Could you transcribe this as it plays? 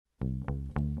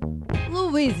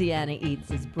Louisiana Eats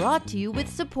is brought to you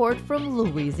with support from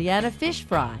Louisiana Fish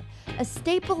Fry, a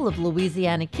staple of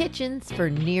Louisiana kitchens for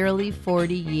nearly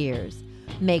 40 years.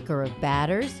 Maker of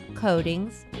batters,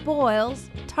 coatings, boils,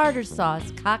 tartar sauce,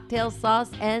 cocktail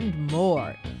sauce, and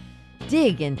more.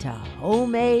 Dig into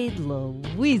homemade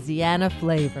Louisiana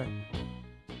flavor.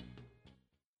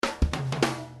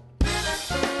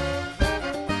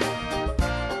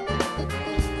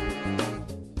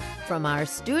 From our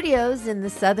studios in the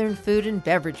Southern Food and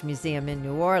Beverage Museum in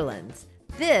New Orleans,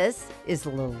 this is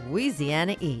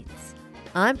Louisiana Eats.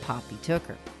 I'm Poppy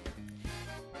Tooker.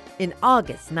 In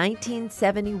August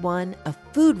 1971, a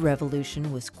food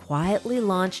revolution was quietly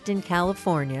launched in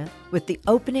California with the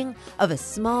opening of a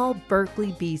small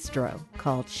Berkeley bistro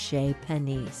called Chez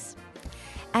Panisse.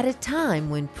 At a time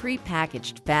when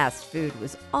prepackaged fast food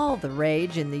was all the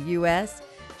rage in the U.S.,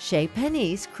 Chez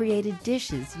Panisse created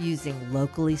dishes using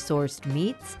locally sourced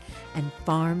meats and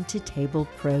farm-to-table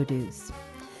produce.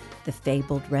 The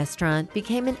fabled restaurant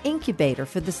became an incubator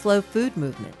for the slow food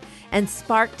movement and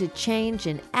sparked a change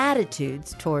in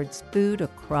attitudes towards food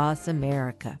across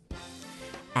America.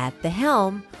 At the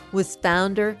helm was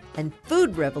founder and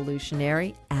food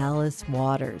revolutionary Alice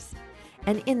Waters.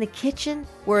 And in the kitchen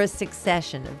were a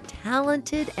succession of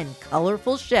talented and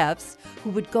colorful chefs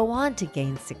who would go on to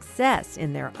gain success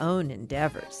in their own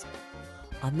endeavors.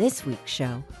 On this week's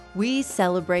show, we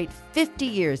celebrate 50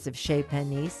 years of Chez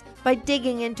Panisse by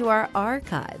digging into our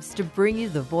archives to bring you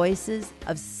the voices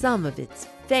of some of its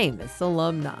famous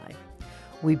alumni.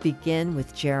 We begin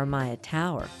with Jeremiah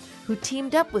Tower, who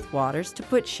teamed up with Waters to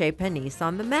put Chez Panisse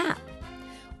on the map.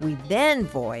 We then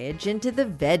voyage into the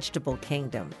vegetable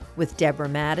kingdom with Deborah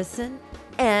Madison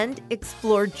and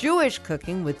explore Jewish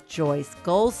cooking with Joyce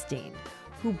Goldstein,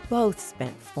 who both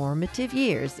spent formative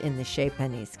years in the Chez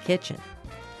Panisse kitchen.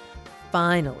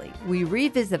 Finally, we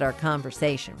revisit our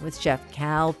conversation with Chef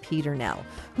Cal Peternell,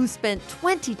 who spent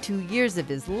 22 years of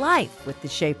his life with the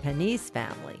Chez Panisse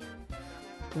family.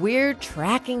 We're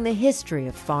tracking the history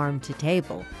of farm to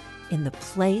table in the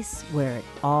place where it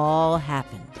all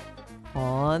happened.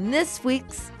 On this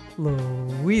week's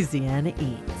Louisiana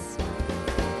Eats.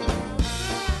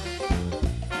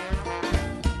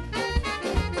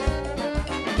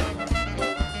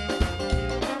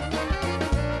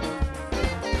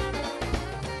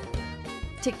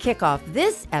 To kick off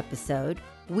this episode,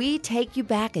 we take you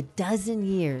back a dozen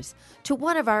years to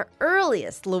one of our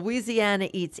earliest Louisiana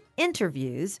Eats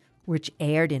interviews, which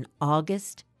aired in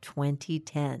August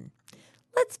 2010.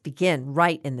 Let's begin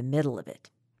right in the middle of it.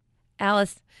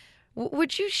 Alice,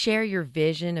 would you share your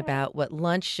vision about what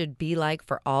lunch should be like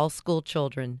for all school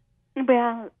children?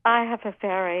 Well, I have a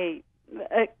very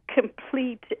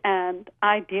complete and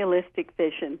idealistic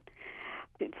vision.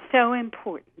 It's so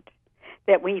important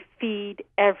that we feed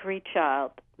every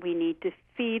child. We need to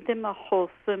feed them a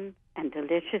wholesome and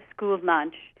delicious school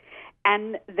lunch,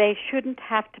 and they shouldn't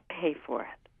have to pay for it.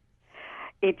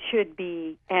 It should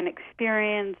be an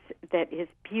experience that is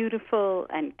beautiful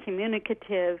and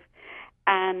communicative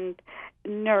and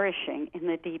nourishing in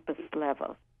the deepest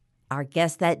level. Our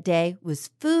guest that day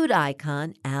was food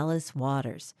icon Alice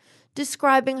Waters,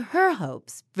 describing her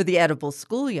hopes for the Edible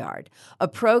Schoolyard, a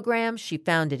program she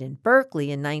founded in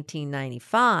Berkeley in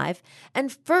 1995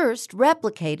 and first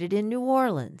replicated in New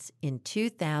Orleans in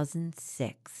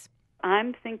 2006.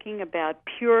 I'm thinking about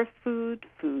pure food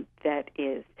that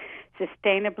is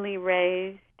sustainably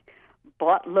raised,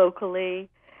 bought locally,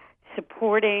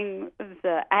 supporting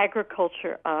the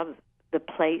agriculture of the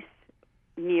place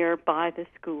nearby the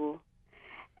school.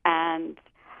 And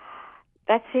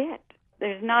that's it.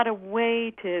 There's not a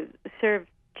way to serve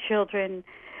children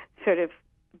sort of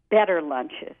better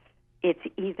lunches. It's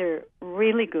either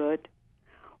really good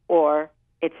or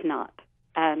it's not.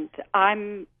 And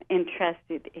I'm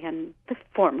interested in the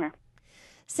former.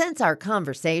 Since our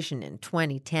conversation in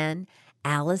 2010,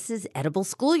 Alice's Edible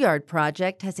Schoolyard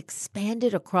project has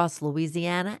expanded across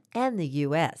Louisiana and the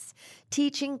U.S.,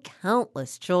 teaching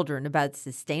countless children about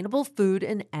sustainable food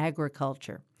and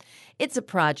agriculture. It's a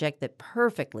project that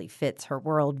perfectly fits her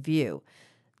worldview,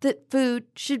 that food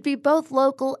should be both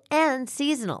local and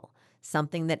seasonal,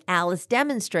 something that Alice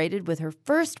demonstrated with her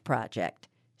first project,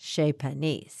 Chez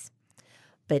Panisse.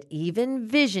 But even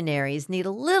visionaries need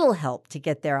a little help to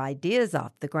get their ideas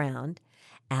off the ground.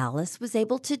 Alice was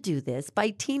able to do this by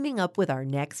teaming up with our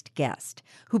next guest,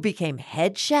 who became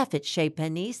head chef at Chez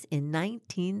Panisse in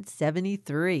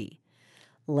 1973.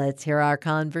 Let's hear our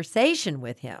conversation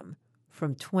with him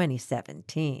from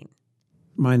 2017.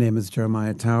 My name is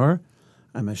Jeremiah Tower.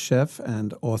 I'm a chef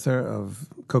and author of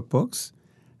cookbooks,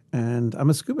 and I'm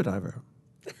a scuba diver.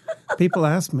 People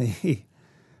ask me,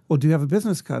 well, do you have a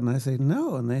business card? And I say,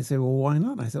 no. And they say, well, why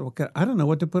not? And I said, well, I don't know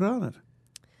what to put on it.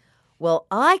 Well,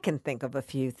 I can think of a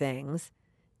few things.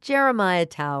 Jeremiah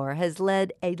Tower has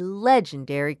led a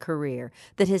legendary career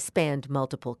that has spanned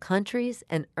multiple countries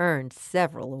and earned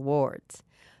several awards.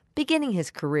 Beginning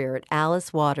his career at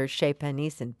Alice Waters Chez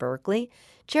Panisse in Berkeley,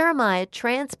 Jeremiah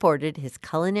transported his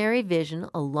culinary vision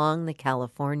along the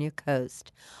California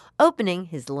coast, opening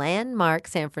his landmark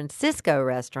San Francisco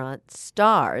restaurant,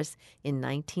 Stars, in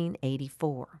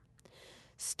 1984.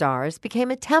 Stars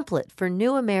became a template for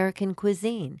new American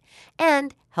cuisine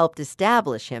and helped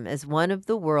establish him as one of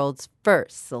the world's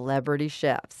first celebrity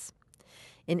chefs.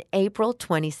 In April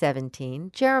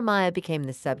 2017, Jeremiah became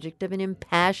the subject of an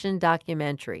impassioned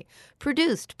documentary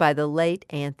produced by the late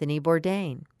Anthony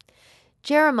Bourdain.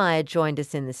 Jeremiah joined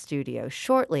us in the studio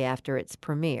shortly after its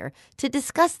premiere to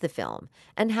discuss the film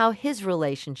and how his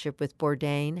relationship with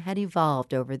Bourdain had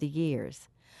evolved over the years.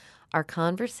 Our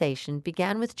conversation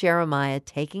began with Jeremiah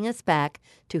taking us back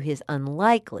to his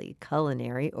unlikely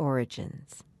culinary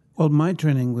origins. Well, my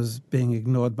training was being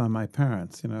ignored by my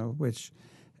parents, which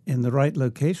in the right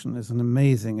location is an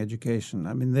amazing education.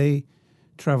 I mean, they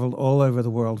traveled all over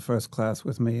the world first class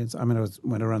with me.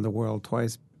 Went around the world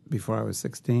twice before I was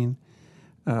 16.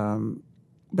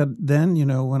 But then,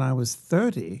 when I was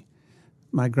 30,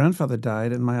 my grandfather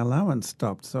died and my allowance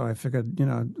stopped. So I figured,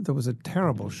 there was a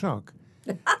terrible shock.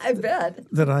 I bet.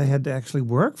 That I had to actually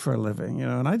work for a living,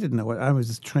 and I didn't know what. I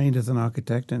was trained as an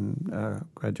architect in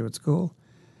graduate school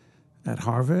at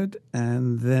Harvard,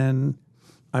 and then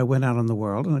I went out in the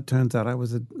world, and it turns out I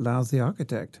was a lousy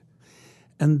architect.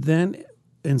 And then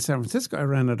in San Francisco, I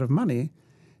ran out of money,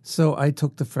 so I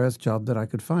took the first job that I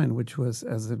could find, which was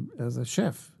as a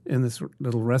chef in this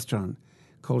little restaurant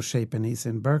called Chez Panisse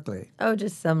in Berkeley. Oh,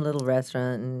 just some little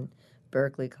restaurant in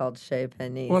Berkeley called Chez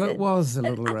Panisse. Well, it was a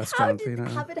little restaurant,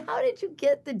 How did you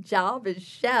get the job as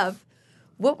chef?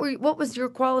 What was your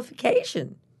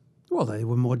qualification? Well, they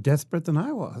were more desperate than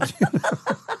I was.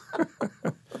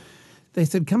 They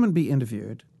said, come and be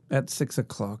interviewed at 6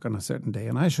 o'clock on a certain day.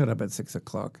 And I showed up at 6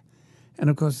 o'clock. And,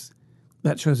 of course,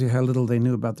 that shows you how little they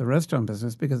knew about the restaurant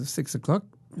business, because at 6 o'clock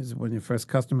is when your first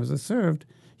customers are served.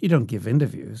 You don't give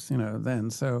interviews, then.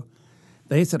 So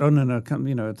they said, oh, no, come,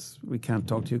 we can't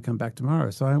talk to you. Come back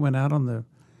tomorrow. So I went out on the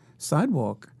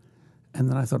sidewalk, and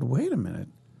then I thought, wait a minute.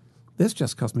 This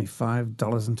just cost me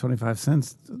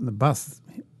 $5.25 in the bus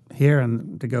here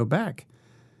and to go back.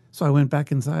 So I went back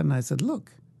inside, and I said,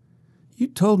 look, you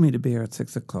told me to be here at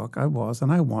 6 o'clock. I was,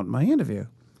 and I want my interview.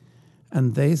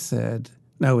 And they said,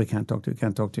 no, we can't talk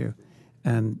to you.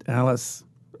 And Alice,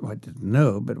 I didn't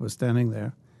know, but was standing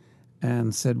there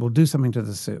and said, well, do something to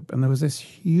the soup. And there was this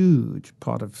huge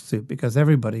pot of soup because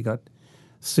everybody got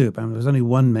soup. And there was only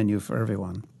one menu for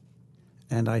everyone.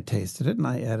 And I tasted it, and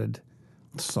I added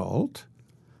salt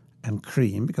and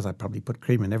cream, because I probably put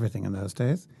cream in everything in those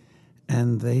days.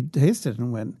 And they tasted it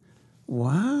and went,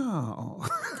 wow.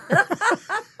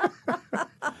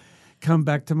 Come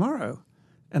back tomorrow.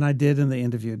 And I did, and they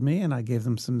interviewed me, and I gave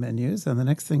them some menus. And the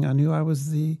next thing I knew, I was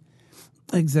the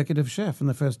executive chef. And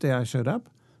the first day I showed up,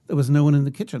 there was no one in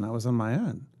the kitchen. I was on my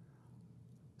own.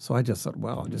 So I just thought,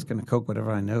 well, I'm just going to cook whatever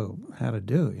I know how to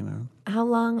do, How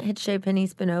long had Chez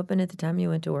Panisse been open at the time you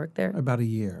went to work there? About a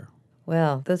year.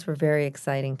 Well, those were very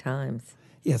exciting times.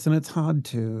 Yes, and it's hard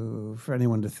for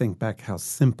anyone to think back how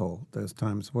simple those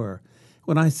times were.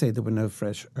 When I say there were no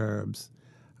fresh herbs,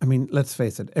 I mean, let's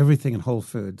face it, everything in Whole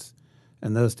Foods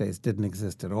in those days didn't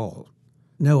exist at all.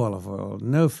 No olive oil,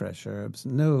 no fresh herbs,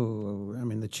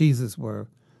 the cheeses were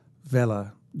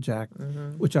Vella Jack,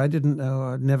 which I didn't know.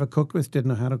 I'd never cooked with, didn't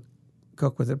know how to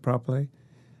cook with it properly.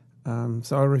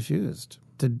 So I refused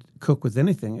to cook with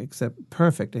anything except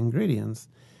perfect ingredients.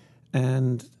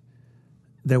 And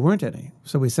there weren't any.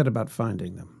 So we set about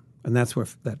finding them. And that's where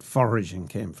that foraging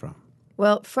came from.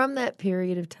 Well, from that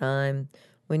period of time,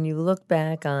 when you look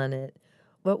back on it,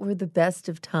 what were the best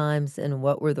of times and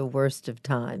what were the worst of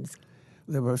times?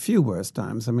 There were a few worst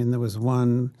times. I mean, there was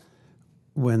one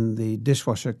when the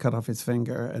dishwasher cut off its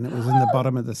finger, and it was in the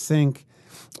bottom of the sink,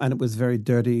 and it was very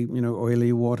dirty,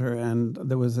 oily water. And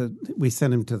we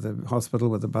sent him to the hospital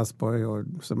with a busboy or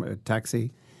a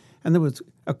taxi. And there was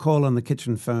a call on the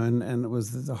kitchen phone, and it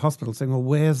was the hospital saying, well,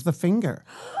 where's the finger?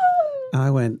 And I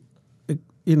went,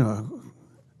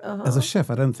 as a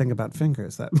chef, I don't think about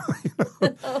fingers that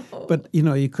much. But,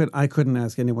 I couldn't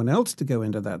ask anyone else to go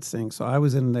into that sink. So I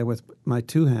was in there with my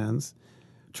two hands,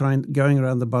 going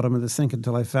around the bottom of the sink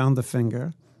until I found the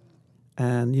finger.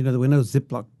 And, there were no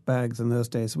Ziploc bags in those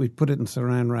days. So we put it in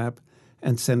saran wrap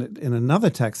and sent it in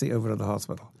another taxi over to the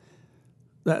hospital.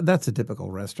 That's a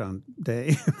typical restaurant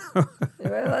day. Well,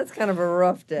 that's kind of a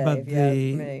rough day, But if you ask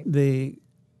me. the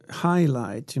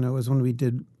highlight, was when we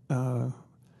did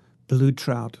blue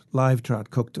trout, live trout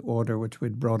cooked to order, which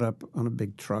we'd brought up on a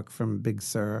big truck from Big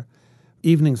Sur.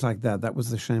 Evenings like that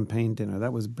was the champagne dinner.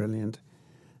 That was brilliant.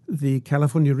 The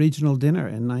California Regional Dinner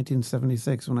in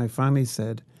 1976, when I finally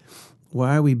said,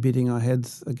 why are we beating our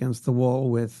heads against the wall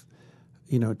with,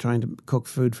 trying to cook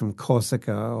food from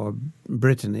Corsica or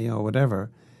Brittany or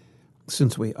whatever,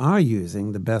 since we are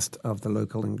using the best of the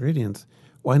local ingredients,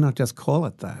 why not just call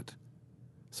it that?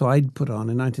 So in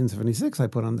 1976, I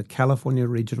put on the California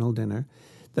Regional Dinner.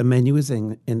 The menu is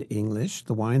in English.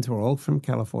 The wines were all from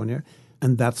California.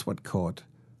 And that's what caught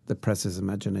the press's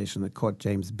imagination, that caught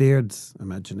James Beard's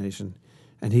imagination.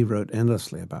 And he wrote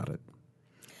endlessly about it.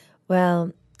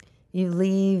 Well, you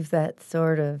leave that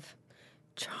sort of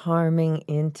charming,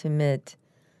 intimate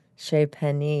Chez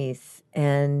Panisse,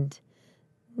 and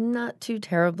not too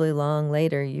terribly long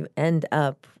later, you end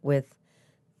up with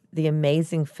the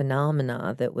amazing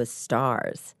phenomena that was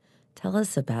Stars. Tell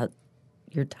us about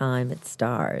your time at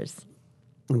Stars.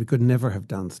 We could never have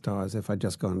done Stars if I'd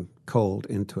just gone cold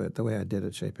into it the way I did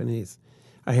at Chez Panisse.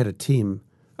 I had a team,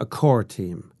 a core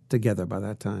team, together by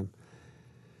that time.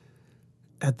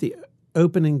 At the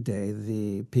opening day,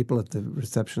 the people at the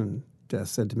reception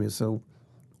desk said to me, so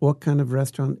what kind of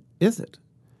restaurant is it?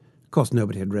 Of course,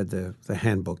 nobody had read the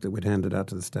handbook that we'd handed out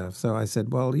to the staff. So I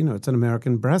said, well, it's an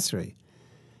American brasserie.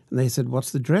 And they said,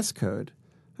 what's the dress code?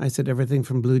 I said, everything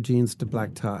from blue jeans to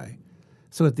black tie.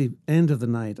 So at the end of the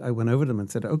night, I went over to them and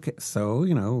said, okay, so,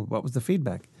 what was the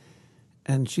feedback?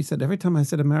 And she said, every time I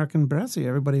said American brasserie,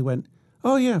 everybody went,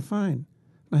 oh, yeah, fine.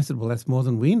 And I said, well, that's more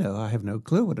than we know. I have no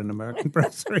clue what an American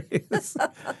brasserie is.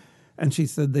 And she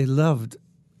said they loved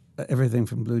everything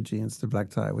from blue jeans to black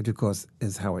tie, which, of course,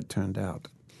 is how it turned out.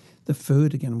 The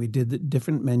food, again, we did the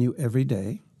different menu every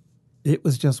day. It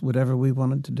was just whatever we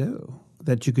wanted to do,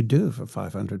 that you could do for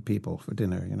 500 people for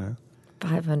dinner,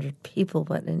 500 people,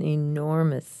 what an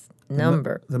enormous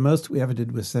number. The most we ever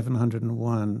did was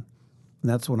 701, and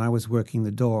that's when I was working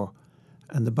the door.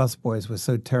 And the busboys were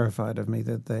so terrified of me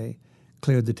that they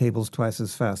cleared the tables twice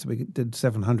as fast. We did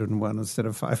 701 instead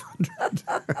of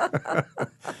 500.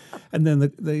 And then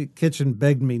the kitchen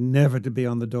begged me never to be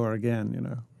on the door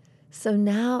again, So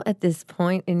now at this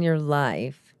point in your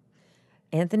life,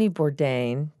 Anthony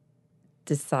Bourdain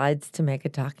decides to make a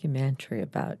documentary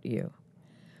about you.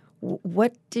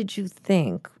 What did you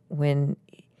think when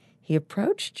he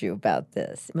approached you about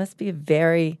this? It must be a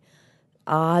very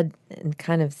odd and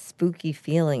kind of spooky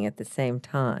feeling at the same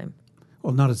time.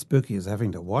 Well, not as spooky as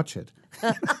having to watch it.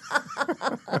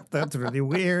 That's really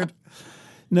weird.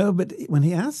 No, but when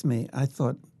he asked me, I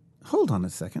thought, hold on a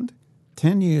second.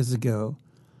 10 years ago,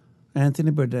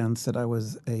 Anthony Bourdain said I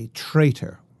was a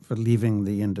traitor for leaving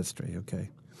the industry,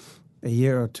 okay? A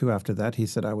year or two after that, he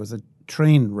said I was a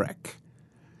train wreck.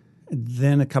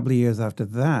 Then a couple of years after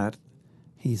that,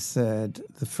 he said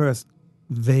the first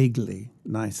vaguely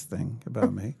nice thing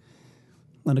about me.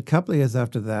 And a couple of years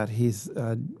after that, he's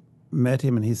met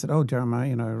him and he said, oh,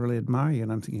 Jeremiah, I really admire you.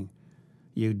 And I'm thinking,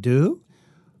 you do?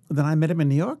 Then I met him in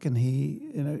New York,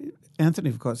 and Anthony,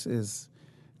 of course, is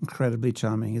incredibly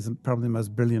charming. He's probably the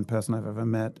most brilliant person I've ever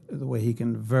met, the way he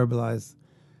can verbalize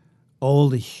all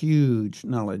the huge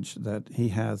knowledge that he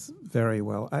has very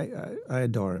well. I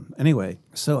adore him. Anyway,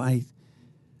 so I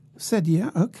said,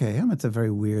 yeah, okay, it's a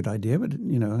very weird idea, but,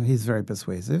 he's very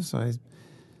persuasive. So I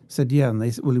said, yeah, and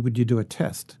they said, well, would you do a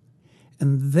test?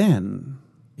 And then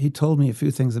he told me a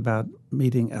few things about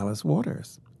meeting Alice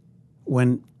Waters.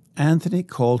 When Anthony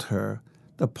called her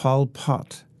the Pol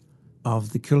Pot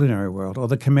of the culinary world, or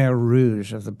the Khmer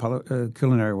Rouge of the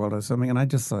culinary world or something, and I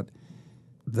just thought,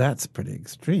 that's pretty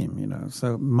extreme,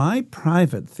 So my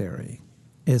private theory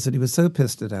is that he was so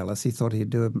pissed at Alice, he thought he'd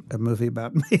do a movie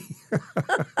about me.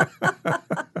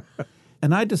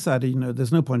 And I decided,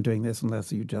 there's no point doing this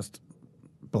unless you just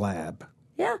blab.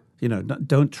 Yeah.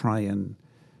 Don't try and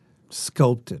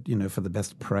sculpt it, for the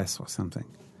best press or something.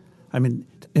 I mean,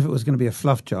 if it was going to be a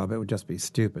fluff job, it would just be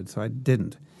stupid, so I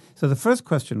didn't. So the first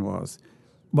question was,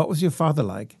 what was your father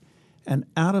like? And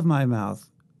out of my mouth,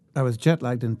 I was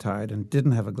jet-lagged and tired and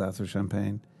didn't have a glass of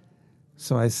champagne.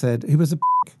 So I said, he was a p***.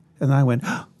 And I went,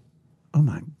 oh,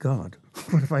 my God,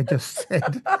 what have I just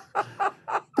said?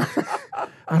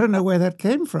 I don't know where that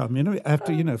came from,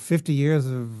 after, 50 years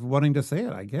of wanting to say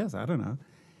it, I guess. I don't know.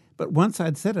 But once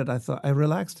I'd said it, I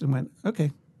relaxed and went,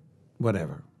 okay,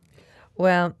 whatever.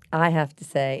 Well, I have to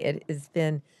say, it has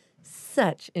been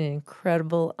such an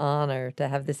incredible honor to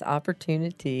have this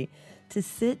opportunity to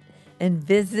sit and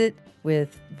visit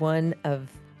with one of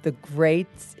the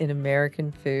greats in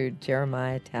American food,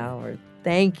 Jeremiah Tower.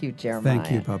 Thank you, Jeremiah.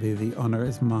 Thank you, Poppy. The honor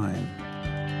is mine.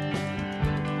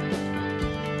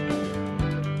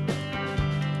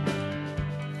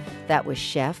 That was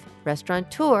chef,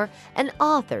 restaurateur, and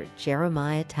author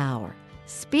Jeremiah Tower,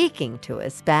 speaking to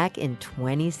us back in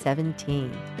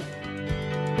 2017.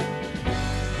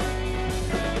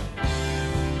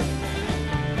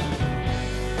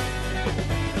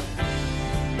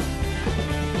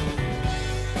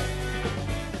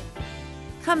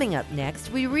 Coming up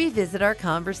next, we revisit our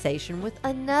conversation with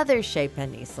another Chez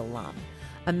Panisse alum,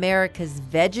 America's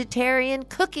vegetarian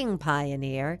cooking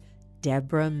pioneer,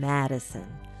 Deborah Madison.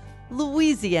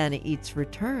 Louisiana Eats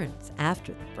returns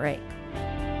after the break.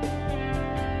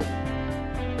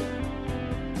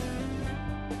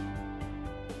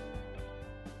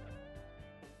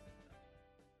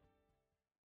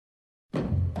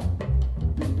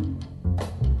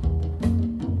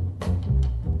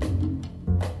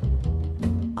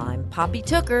 I'm Poppy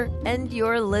Tooker, and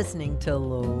you're listening to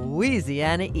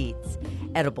Louisiana Eats,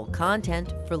 edible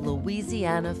content for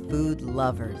Louisiana food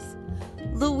lovers.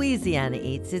 Louisiana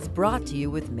Eats is brought to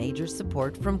you with major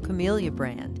support from Camellia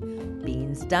Brand.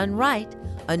 Beans done right,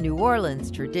 a New Orleans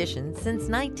tradition since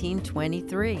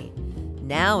 1923.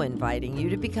 Now inviting you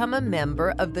to become a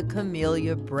member of the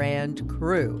Camellia Brand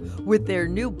crew with their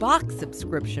new box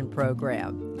subscription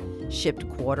program. Shipped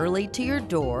quarterly to your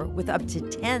door with up to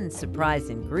 10 surprise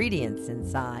ingredients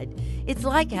inside, it's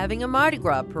like having a Mardi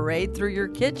Gras parade through your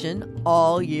kitchen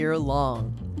all year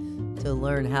long. To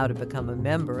learn how to become a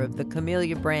member of the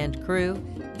Camellia Brand crew,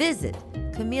 visit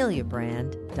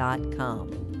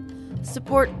CameliaBrand.com.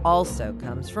 Support also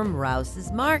comes from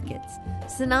Rouse's Markets,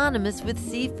 synonymous with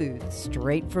seafood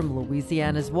straight from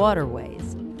Louisiana's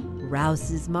waterways.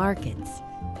 Rouse's Markets,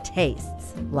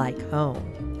 tastes like home.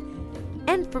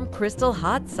 And from Crystal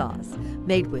Hot Sauce,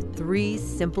 made with 3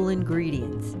 simple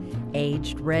ingredients: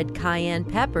 aged red cayenne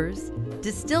peppers,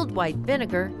 distilled white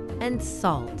vinegar, and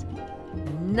salt.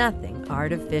 Nothing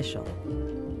artificial.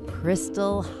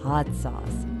 Crystal Hot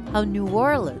Sauce, how New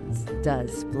Orleans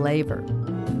does flavor.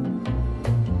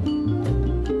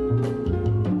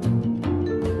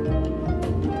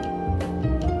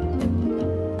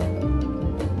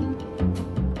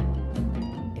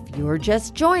 If you're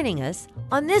just joining us,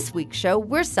 on this week's show,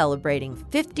 we're celebrating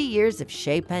 50 years of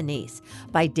Chez Panisse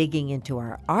by digging into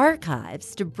our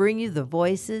archives to bring you the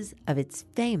voices of its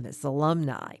famous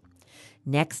alumni.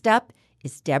 Next up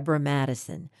is Deborah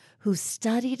Madison, who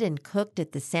studied and cooked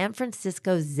at the San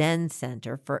Francisco Zen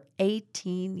Center for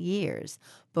 18 years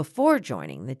before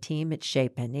joining the team at Chez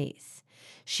Panisse.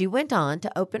 She went on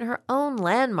to open her own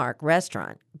landmark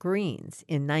restaurant, Green's,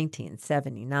 in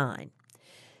 1979.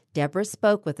 Deborah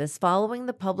spoke with us following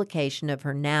the publication of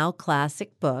her now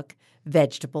classic book,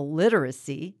 Vegetable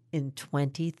Literacy, in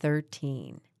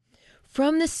 2013.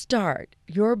 From the start,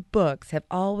 your books have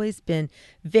always been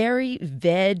very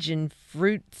veg and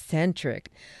fruit-centric.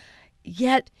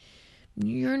 Yet,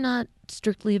 you're not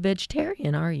strictly a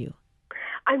vegetarian, are you?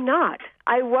 I'm not.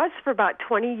 I was for about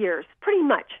 20 years, pretty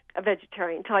much a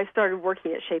vegetarian, until I started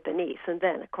working at Chez Panisse. And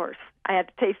then, of course, I had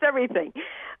to taste everything.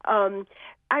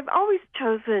 I've always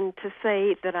chosen to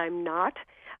say that I'm not.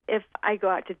 If I go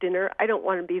out to dinner, I don't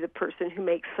want to be the person who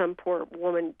makes some poor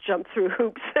woman jump through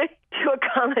hoops to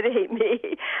accommodate me.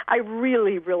 I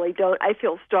really, really don't. I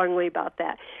feel strongly about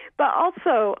that. But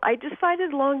also, I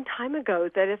decided a long time ago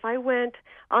that if I went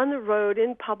on the road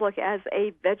in public as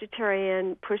a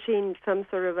vegetarian pushing some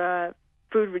sort of a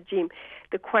food regime,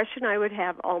 the question I would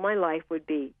have all my life would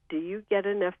be, do you get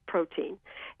enough protein?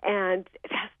 And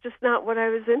that's just not what I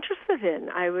was interested in.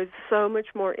 I was so much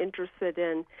more interested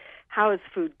in how is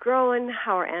food growing,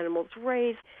 how are animals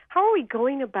raised, how are we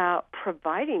going about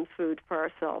providing food for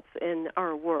ourselves in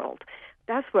our world?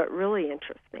 That's what really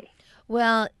interests me.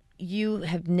 Well, you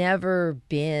have never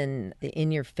been the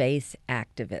in-your-face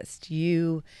activist.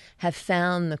 You have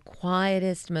found the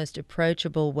quietest, most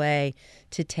approachable way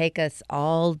to take us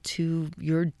all to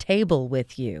your table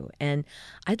with you. And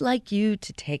I'd like you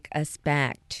to take us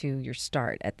back to your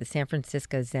start at the San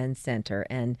Francisco Zen Center.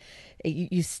 And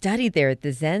you studied there at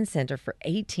the Zen Center for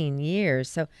 18 years.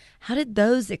 So how did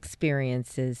those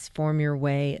experiences form your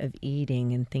way of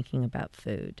eating and thinking about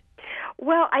food?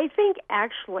 Well, I think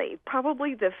actually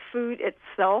probably the food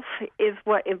itself is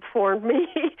what informed me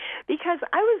because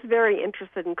I was very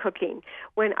interested in cooking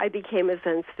when I became a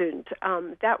Zen student.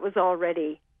 That was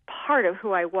already part of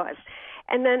who I was.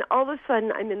 And then all of a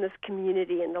sudden I'm in this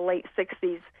community in the late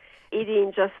 60s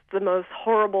eating just the most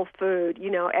horrible food.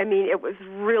 I mean, it was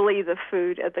really the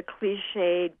food of the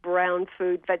cliched brown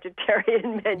food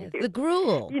vegetarian menu. The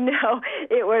gruel.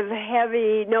 It was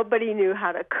heavy. Nobody knew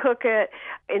how to cook it.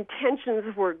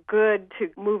 Intentions were good to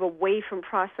move away from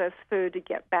processed food to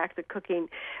get back to cooking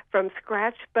from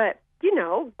scratch, but,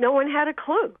 no one had a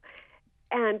clue.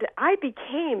 And I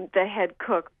became the head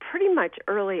cook pretty much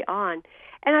early on,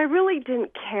 and I really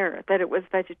didn't care that it was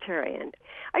vegetarian.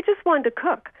 I just wanted to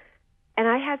cook. And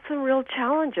I had some real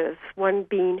challenges, one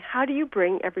being, how do you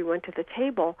bring everyone to the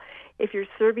table if you're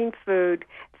serving food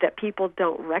that people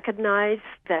don't recognize,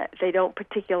 that they don't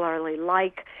particularly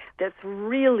like, that's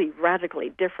really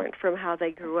radically different from how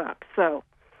they grew up? So,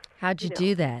 how'd you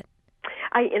do that?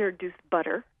 I introduced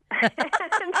butter.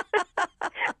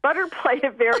 Butter played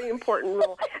a very important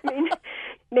role. I mean,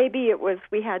 maybe it was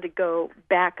we had to go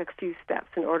back a few steps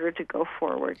in order to go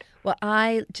forward. Well,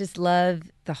 I just love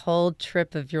the whole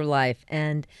trip of your life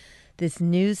and this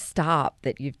new stop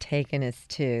that you've taken us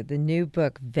to, the new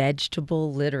book,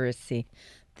 Vegetable Literacy.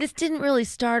 This didn't really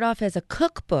start off as a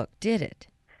cookbook, did it?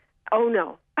 Oh,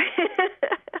 no.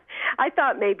 I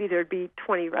thought maybe there'd be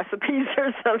 20 recipes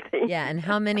or something. Yeah, and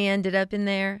how many ended up in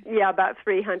there? Yeah, about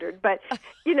 300. But,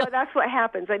 that's what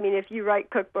happens. I mean, if you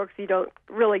write cookbooks, you don't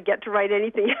really get to write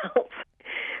anything else.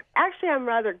 Actually, I'm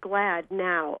rather glad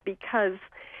now because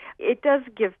it does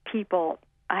give people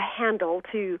a handle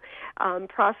to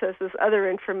process this other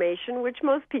information, which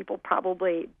most people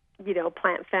probably,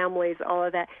 plant families, all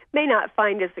of that, may not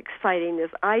find as exciting as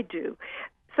I do.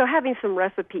 So having some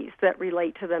recipes that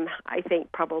relate to them, I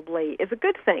think, probably is a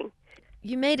good thing.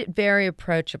 You made it very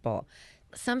approachable.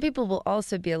 Some people will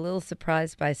also be a little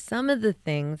surprised by some of the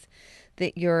things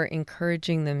that you're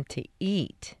encouraging them to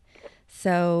eat.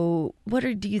 So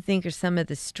do you think are some of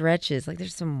the stretches? Like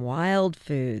there's some wild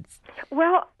foods.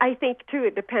 Well, I think, too,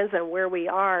 it depends on where we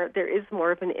are. There is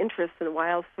more of an interest in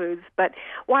wild foods. But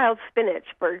wild spinach,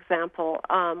 for example,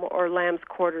 or lamb's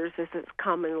quarters, as it's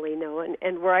commonly known,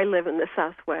 and where I live in the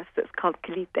Southwest, it's called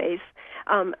quelites.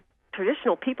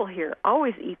 Traditional people here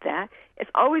always eat that.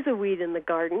 It's always a weed in the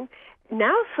garden.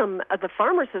 Now some of the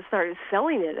farmers have started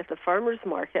selling it at the farmers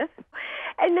market.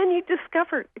 And then you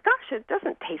discover, gosh, it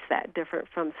doesn't taste that different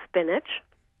from spinach.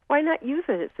 Why not use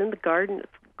it? It's in the garden.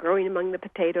 It's growing among the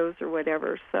potatoes or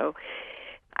whatever. So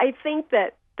I think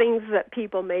that things that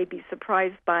people may be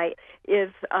surprised by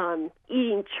is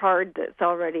eating chard that's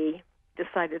already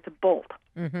decided to bolt.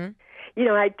 Mm-hmm.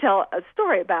 I tell a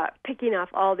story about picking off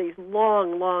all these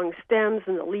long, long stems,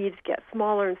 and the leaves get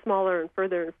smaller and smaller and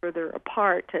further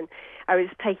apart. And I was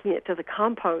taking it to the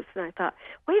compost, and I thought,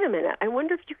 wait a minute, I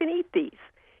wonder if you can eat these.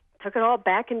 Took it all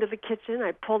back into the kitchen.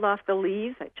 I pulled off the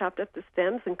leaves. I chopped up the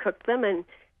stems and cooked them, and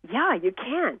yeah, you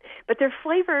can. But their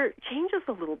flavor changes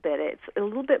a little bit. It's a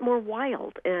little bit more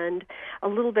wild and a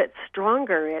little bit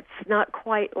stronger. It's not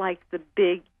quite like the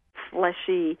big,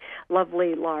 fleshy,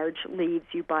 lovely, large leaves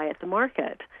you buy at the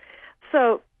market.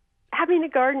 So having a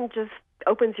garden just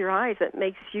opens your eyes. It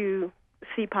makes you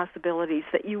see possibilities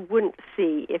that you wouldn't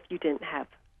see if you didn't have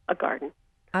a garden.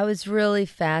 I was really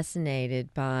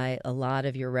fascinated by a lot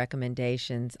of your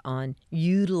recommendations on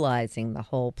utilizing the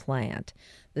whole plant,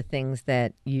 the things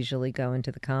that usually go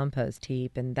into the compost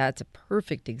heap, and that's a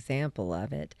perfect example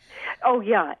of it. Oh,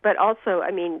 yeah, but also,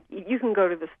 I mean, you can go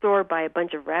to the store, buy a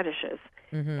bunch of radishes,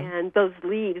 and those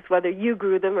leaves, whether you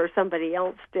grew them or somebody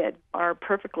else did, are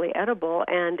perfectly edible,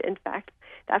 and in fact,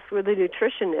 that's where the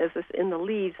nutrition is in the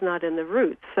leaves, not in the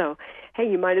roots. So,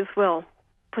 hey, you might as well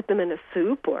put them in a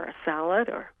soup or a salad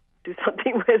or do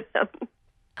something with them.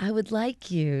 I would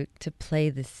like you to play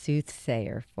the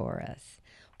soothsayer for us.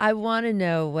 I want to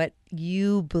know what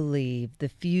you believe the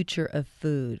future of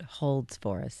food holds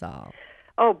for us all.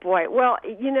 Oh, boy. Well,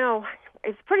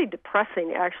 it's pretty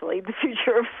depressing, actually, the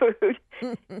future of food.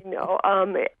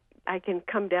 I can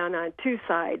come down on two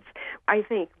sides. I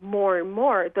think more and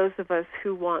more those of us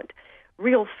who want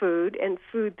real food and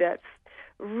food that's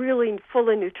really full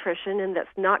of nutrition and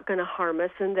that's not going to harm us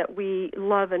and that we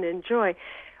love and enjoy,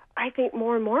 I think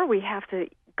more and more we have to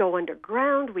go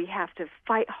underground. We have to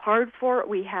fight hard for it.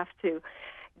 We have to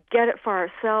get it for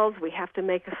ourselves. We have to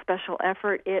make a special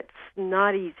effort. It's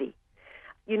not easy.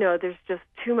 There's just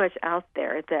too much out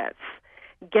there that's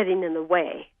getting in the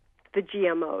way. The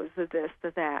GMOs, the this,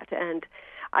 the that. And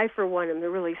I, for one, am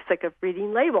really sick of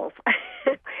reading labels.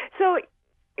 So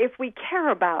if we care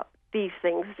about these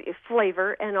things,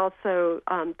 flavor and also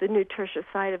the nutritious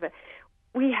side of it,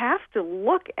 we have to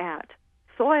look at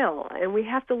soil and we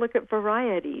have to look at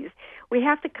varieties. We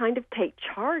have to kind of take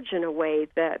charge in a way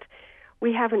that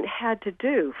we haven't had to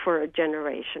do for a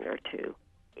generation or two.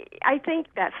 I think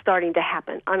that's starting to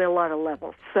happen on a lot of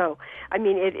levels. So, I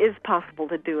mean, it is possible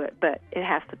to do it, but it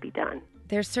has to be done.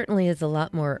 There certainly is a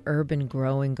lot more urban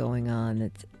growing going on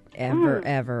that's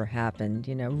ever happened.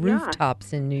 You know,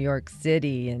 rooftops in New York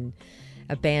City and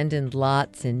abandoned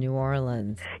lots in New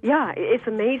Orleans. Yeah, it's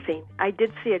amazing. I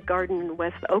did see a garden in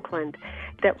West Oakland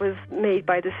that was made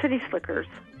by the City Slickers.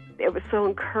 It was so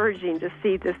encouraging to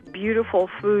see this beautiful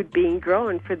food being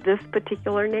grown for this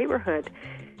particular neighborhood.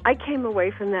 I came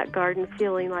away from that garden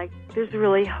feeling like there's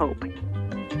really hope.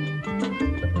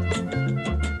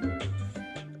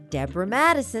 Deborah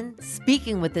Madison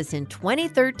speaking with us in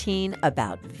 2013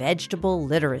 about vegetable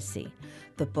literacy.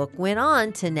 The book went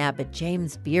on to nab a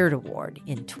James Beard Award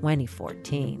in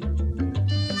 2014.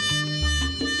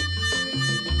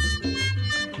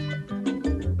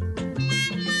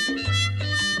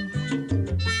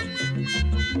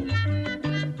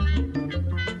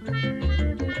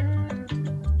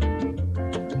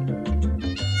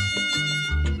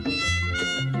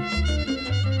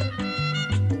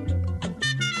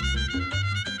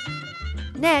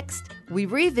 Next, we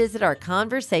revisit our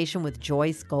conversation with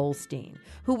Joyce Goldstein,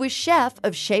 who was chef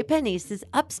of Chez Panisse's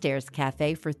Upstairs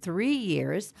Cafe for 3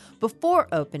 years before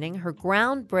opening her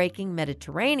groundbreaking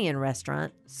Mediterranean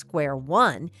restaurant, Square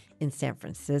One, in San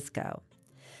Francisco.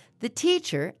 The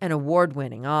teacher and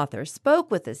award-winning author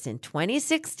spoke with us in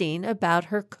 2016 about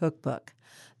her cookbook,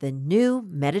 The New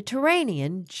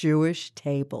Mediterranean Jewish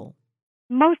Table.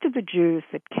 Most of the Jews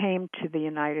that came to the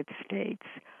United States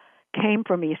came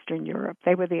from Eastern Europe.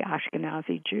 They were the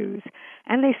Ashkenazi Jews.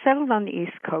 And they settled on the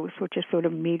East Coast, which is sort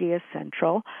of media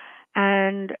central.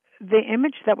 And the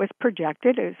image that was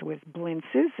projected was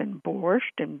blintzes and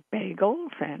borscht and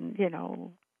bagels and,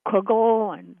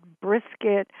 kugel and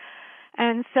brisket.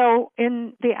 And so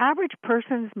in the average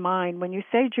person's mind, when you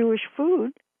say Jewish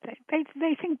food,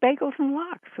 they think bagels and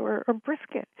lox or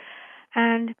brisket.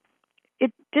 And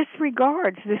it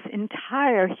disregards this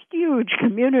entire huge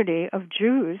community of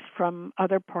Jews from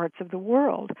other parts of the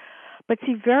world. But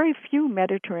see, very few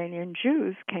Mediterranean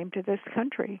Jews came to this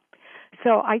country.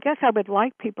 So I guess I would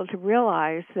like people to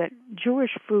realize that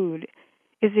Jewish food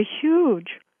is a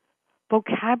huge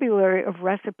vocabulary of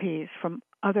recipes from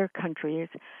other countries,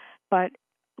 but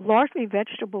largely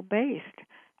vegetable-based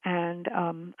and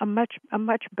a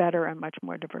much better and much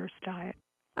more diverse diet.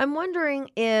 I'm wondering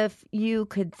if you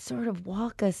could sort of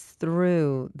walk us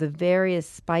through the various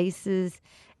spices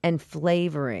and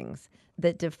flavorings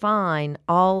that define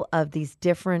all of these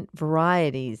different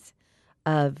varieties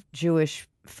of Jewish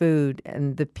food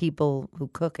and the people who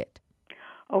cook it.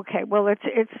 Okay, well,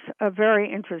 it's a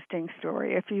very interesting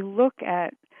story. If you look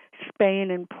at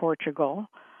Spain and Portugal,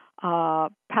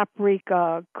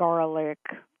 paprika, garlic,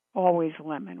 always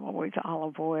lemon, always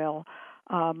olive oil,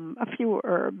 a few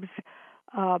herbs.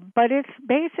 But it's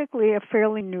basically a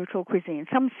fairly neutral cuisine,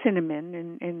 some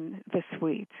cinnamon in the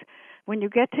sweets. When you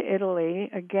get to Italy,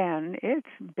 again, it's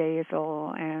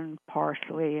basil and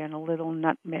parsley and a little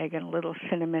nutmeg and a little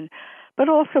cinnamon, but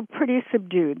also pretty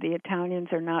subdued. The Italians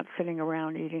are not sitting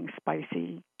around eating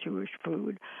spicy Jewish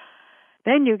food.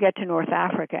 Then you get to North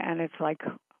Africa, and it's like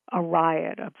a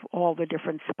riot of all the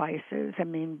different spices. I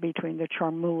mean, between the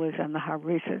charmoulas and the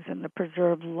harissas and the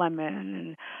preserved lemon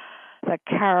and the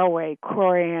caraway,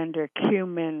 coriander,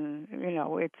 cumin,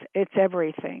 it's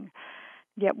everything.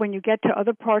 Yet when you get to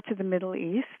other parts of the Middle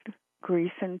East,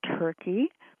 Greece and Turkey,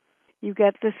 you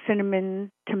get the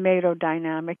cinnamon tomato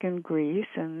dynamic in Greece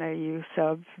and the use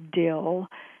of dill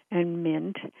and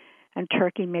mint. And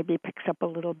Turkey maybe picks up a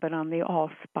little bit on the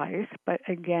allspice, but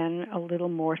again, a little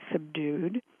more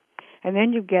subdued. And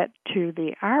then you get to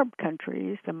the Arab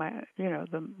countries, the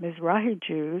Mizrahi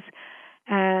Jews,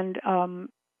 and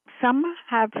some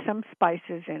have some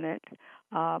spices in it,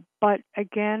 but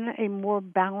again, a more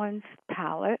balanced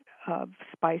palette of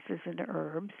spices and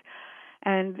herbs,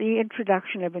 and the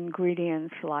introduction of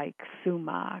ingredients like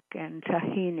sumac and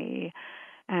tahini,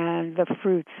 and the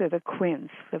fruits of the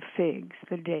quince, the figs,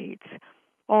 the dates,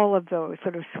 all of those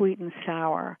sort of sweet and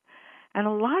sour. And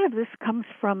a lot of this comes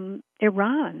from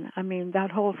Iran. I mean,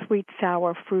 that whole sweet,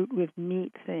 sour fruit with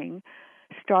meat thing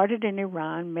started in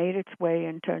Iran, made its way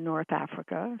into North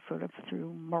Africa, sort of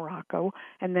through Morocco,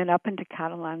 and then up into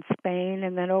Catalan, Spain,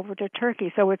 and then over to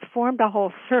Turkey. So it's formed a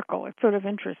whole circle. It's sort of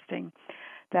interesting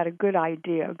that a good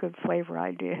idea, a good flavor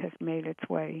idea, has made its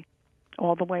way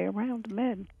all the way around the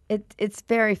Med. It's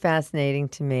very fascinating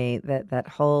to me that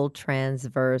whole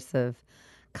transverse of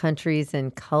countries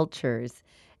and cultures.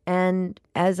 And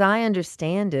as I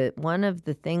understand it, one of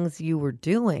the things you were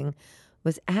doing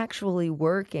was actually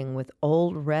working with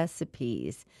old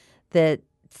recipes that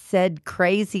said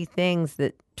crazy things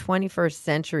that 21st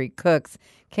century cooks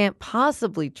can't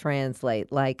possibly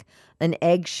translate, like an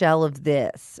eggshell of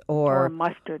this or or a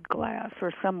mustard glass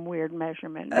or some weird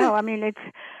measurement. No, I mean,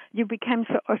 you became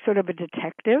sort of a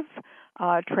detective,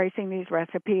 tracing these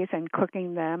recipes and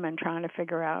cooking them and trying to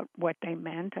figure out what they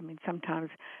meant. I mean, sometimes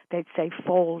they'd say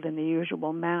fold in the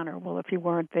usual manner. Well, if you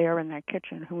weren't there in that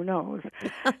kitchen, who knows?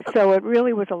 So it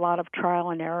really was a lot of trial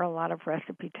and error, a lot of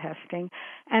recipe testing,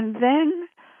 and then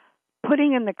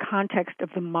putting in the context of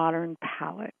the modern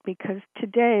palate, because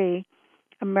today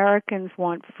Americans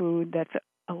want food that's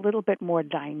a little bit more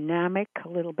dynamic, a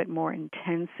little bit more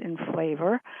intense in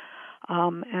flavor.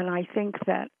 And I think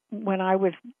that when I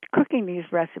was cooking these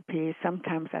recipes,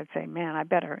 sometimes I'd say, man, I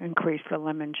better increase the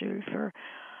lemon juice, or,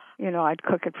 I'd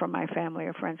cook it for my family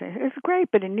or friends. It's great,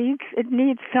 but it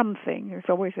needs something. There's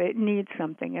always it needs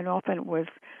something, and often it was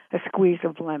a squeeze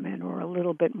of lemon or a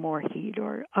little bit more heat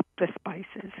or up the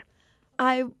spices.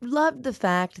 I love the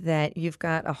fact that you've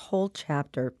got a whole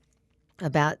chapter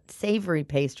about savory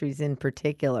pastries in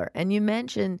particular. And you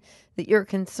mentioned that you're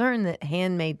concerned that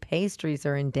handmade pastries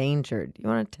are endangered. You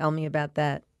want to tell me about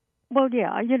that? Well,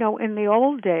 yeah. In the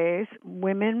old days,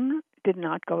 women did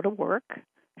not go to work,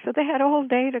 so they had all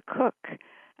day to cook.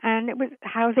 And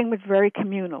housing was very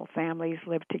communal. Families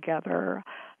lived together.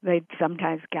 They'd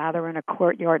sometimes gather in a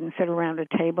courtyard and sit around a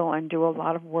table and do a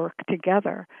lot of work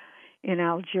together. In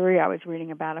Algeria, I was reading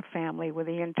about a family where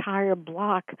the entire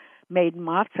block made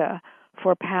matzah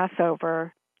for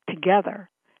Passover together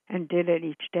and did it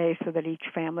each day so that each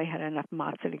family had enough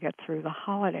matzah to get through the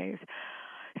holidays.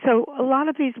 So a lot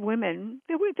of these women,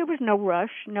 there was no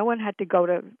rush. No one had to go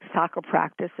to soccer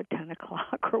practice at 10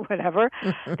 o'clock or whatever.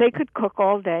 They could cook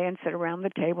all day and sit around the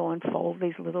table and fold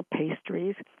these little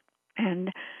pastries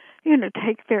and,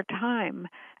 take their time.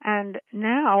 And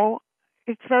now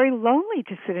it's very lonely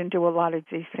to sit and do a lot of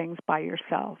these things by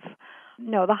yourself.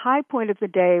 No, the high point of the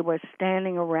day was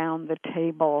standing around the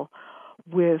table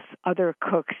with other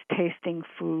cooks, tasting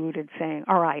food and saying,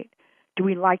 all right, do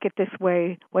we like it this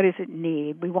way? What does it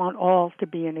need? We want all to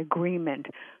be in agreement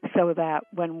so that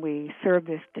when we serve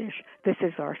this dish, this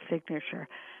is our signature.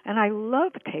 And I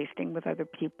love tasting with other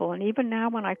people. And even now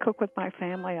when I cook with my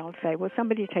family, I'll say, will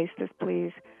somebody taste this,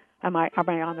 please? Am I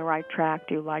on the right track?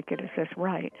 Do you like it? Is this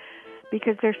right?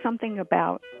 Because there's something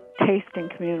about tasting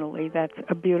communally that's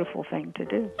a beautiful thing to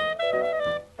do.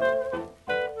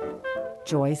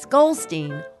 Joyce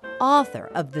Goldstein,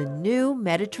 author of The New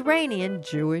Mediterranean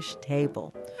Jewish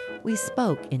Table. We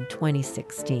spoke in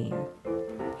 2016.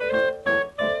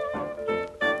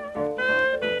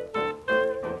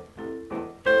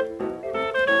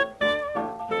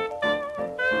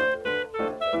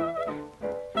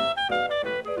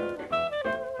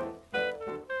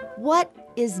 What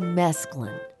is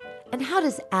mesclun, and how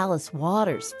does Alice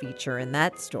Waters feature in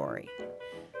that story?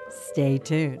 Stay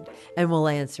tuned, and we'll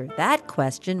answer that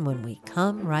question when we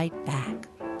come right back.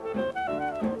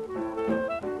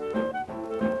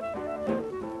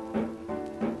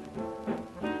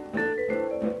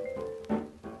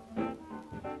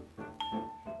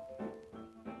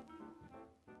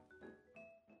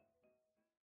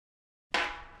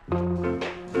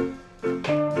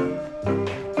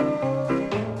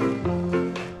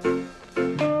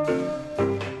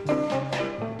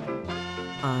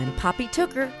 I'm Poppy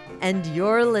Tooker, and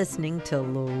you're listening to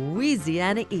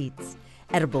Louisiana Eats,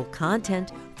 edible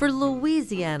content for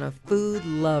Louisiana food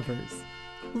lovers.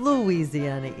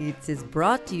 Louisiana Eats is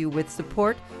brought to you with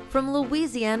support from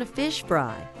Louisiana Fish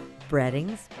Fry,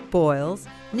 breadings, boils,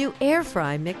 new air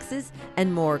fry mixes,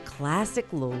 and more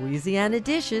classic Louisiana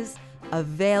dishes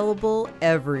available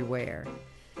everywhere.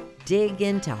 Dig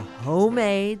into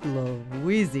homemade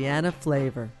Louisiana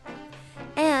flavor.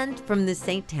 And from the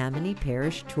St. Tammany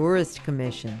Parish Tourist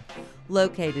Commission,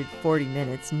 located 40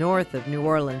 minutes north of New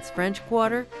Orleans' French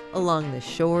Quarter along the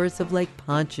shores of Lake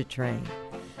Pontchartrain.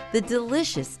 The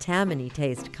delicious Tammany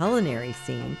Taste culinary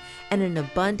scene and an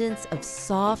abundance of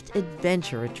soft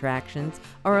adventure attractions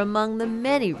are among the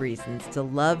many reasons to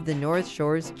love the North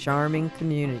Shore's charming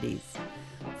communities.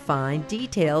 Find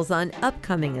details on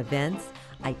upcoming events,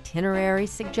 itinerary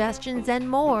suggestions, and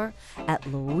more at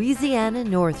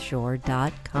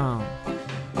louisiananorthshore.com.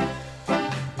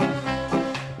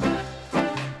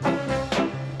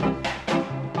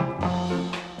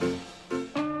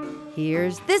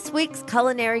 Here's this week's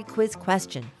culinary quiz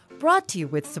question, brought to you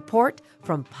with support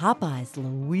from Popeye's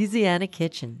Louisiana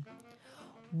Kitchen.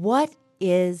 What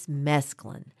is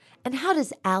mesclun, and how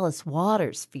does Alice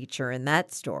Waters feature in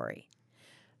that story?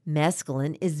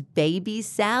 Mesclun is baby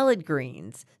salad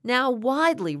greens, now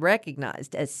widely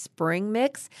recognized as spring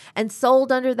mix and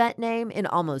sold under that name in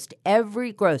almost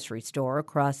every grocery store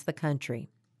across the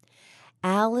country.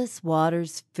 Alice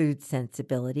Waters' food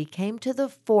sensibility came to the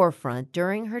forefront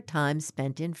during her time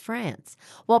spent in France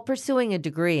while pursuing a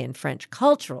degree in French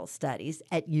cultural studies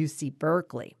at UC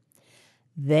Berkeley.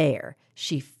 There,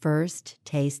 she first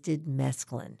tasted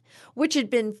mesclun, which had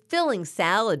been filling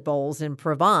salad bowls in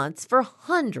Provence for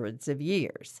hundreds of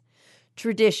years.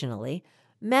 Traditionally,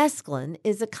 mesclun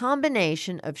is a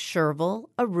combination of chervil,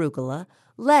 arugula,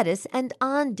 lettuce, and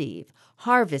endive,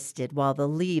 harvested while the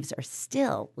leaves are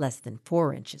still less than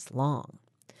 4 inches long.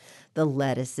 The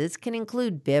lettuces can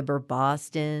include Bibb or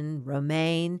Boston,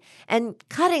 romaine, and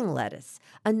cutting lettuce,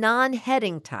 a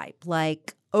non-heading type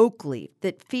like oak leaf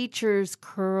that features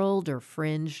curled or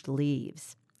fringed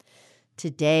leaves.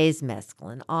 Today's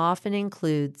mesclun often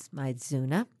includes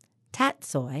mizuna,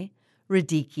 tatsoi,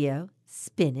 radicchio,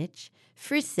 spinach,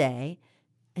 frisee,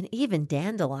 and even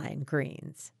dandelion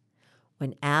greens.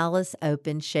 When Alice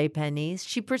opened Chez Panisse,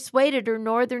 she persuaded her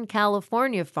Northern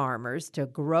California farmers to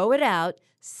grow it out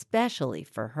specially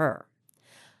for her.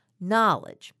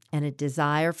 Knowledge and a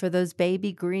desire for those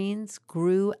baby greens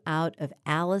grew out of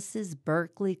Alice's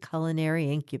Berkeley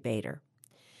Culinary Incubator.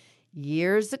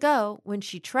 Years ago, when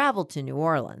she traveled to New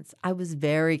Orleans, I was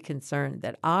very concerned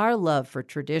that our love for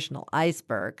traditional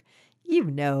iceberg,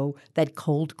 that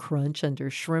cold crunch under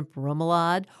shrimp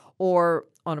remoulade or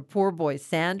on a poor boy's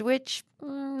sandwich,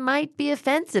 might be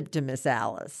offensive to Miss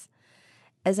Alice.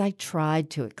 As I tried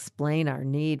to explain our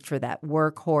need for that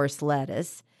workhorse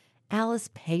lettuce, Alice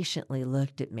patiently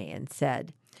looked at me and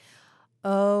said,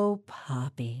 "Oh,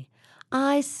 Poppy,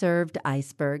 I served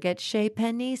iceberg at Chez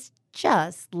Panisse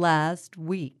just last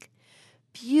week.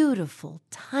 Beautiful,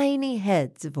 tiny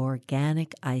heads of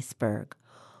organic iceberg.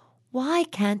 Why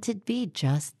can't it be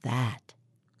just that?"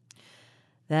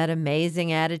 That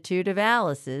amazing attitude of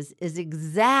Alice's is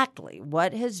exactly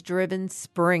what has driven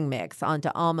Spring Mix onto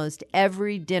almost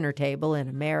every dinner table in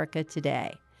America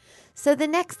today. So the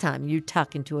next time you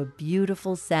tuck into a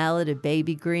beautiful salad of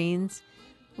baby greens,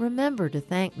 remember to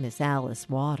thank Miss Alice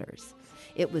Waters.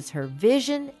 It was her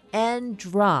vision and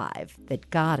drive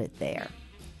that got it there.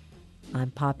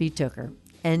 I'm Poppy Tooker,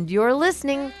 and you're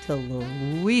listening to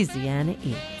Louisiana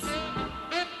Eats.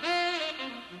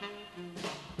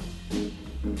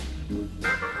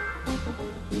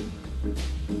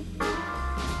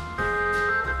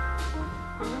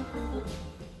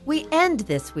 We end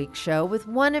this week's show with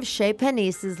one of Chez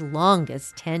Panisse's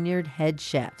longest tenured head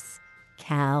chefs,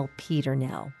 Cal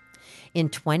Peternell. In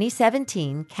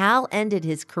 2017, Cal ended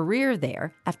his career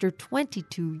there after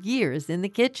 22 years in the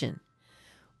kitchen.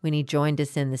 When he joined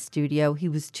us in the studio, he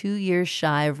was 2 years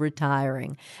shy of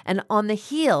retiring and on the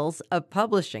heels of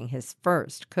publishing his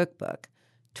first cookbook,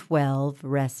 12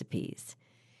 Recipes.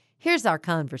 Here's our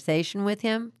conversation with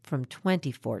him from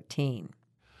 2014.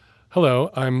 Hello,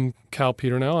 I'm Cal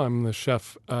Peternell. I'm the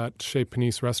chef at Chez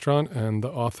Panisse Restaurant and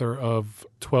the author of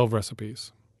 12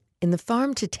 Recipes. In the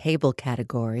farm-to-table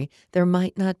category, there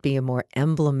might not be a more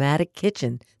emblematic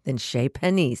kitchen than Chez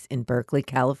Panisse in Berkeley,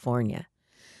 California.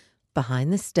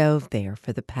 Behind the stove there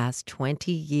for the past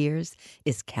 20 years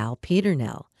is Cal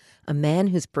Peternell, a man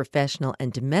whose professional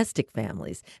and domestic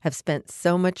families have spent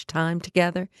so much time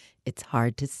together, it's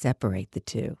hard to separate the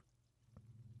two.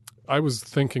 I was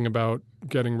thinking about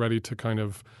getting ready to kind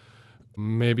of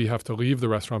maybe have to leave the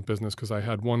restaurant business because I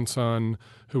had one son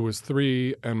who was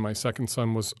 3 and my second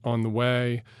son was on the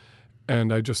way.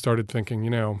 And I just started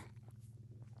thinking,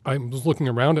 I was looking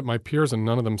around at my peers and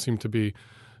none of them seemed to be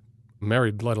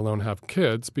married, let alone have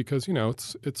kids, because,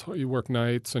 it's you work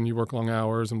nights and you work long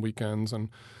hours and weekends. And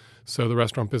so the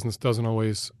restaurant business doesn't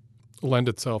always lend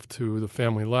itself to the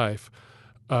family life.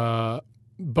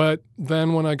 But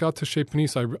then when I got to Chez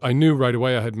Panisse, I knew right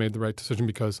away I had made the right decision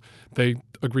because they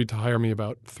agreed to hire me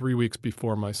about 3 weeks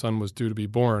before my son was due to be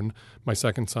born, my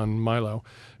second son, Milo.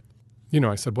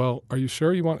 I said, well, are you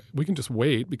sure we can just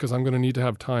wait because I'm going to need to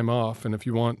have time off. And if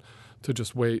you want to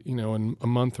just wait, in a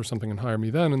month or something and hire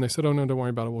me then. And they said, oh, no, don't worry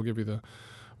about it. We'll give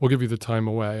you the time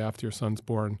away after your son's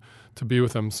born to be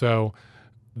with him. So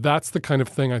that's the kind of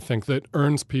thing I think that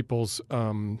earns people's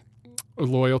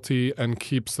loyalty and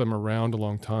keeps them around a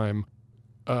long time.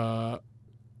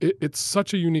 It's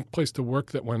such a unique place to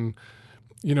work that when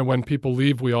people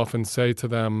leave, we often say to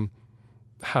them,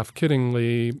 half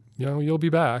kiddingly, you'll be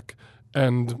back.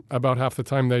 And about half the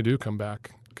time they do come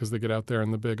back because they get out there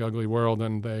in the big, ugly world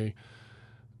and they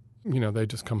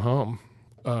just come home.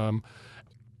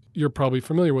 You're probably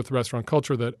familiar with restaurant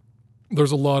culture that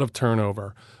there's a lot of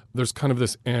turnover. There's kind of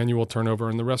this annual turnover.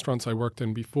 In the restaurants I worked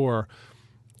in before,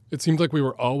 it seemed like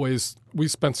we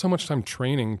spent so much time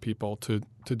training people to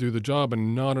do the job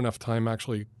and not enough time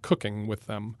actually cooking with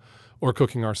them or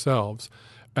cooking ourselves.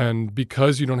 And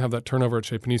because you don't have that turnover at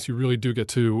Chez Panisse, you really do get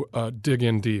to dig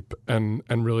in deep and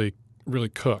really, really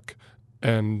cook.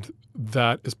 And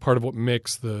that is part of what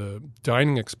makes the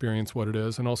dining experience what it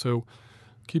is, and also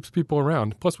keeps people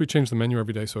around. Plus, we change the menu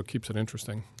every day, so it keeps it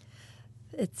interesting.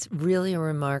 It's really a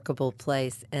remarkable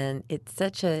place, and it's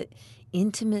such a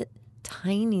intimate,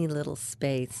 tiny little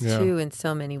space, too, in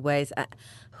so many ways.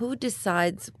 Who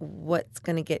decides what's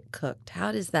going to get cooked?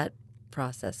 How does that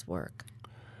process work?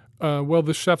 Well,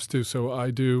 the chefs do. So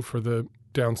I do for the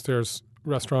downstairs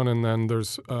restaurant, and then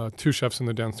there's 2 chefs in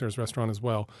the downstairs restaurant as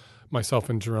well, myself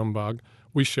and Jerome Bog.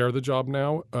 We share the job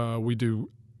now. We do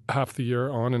half the year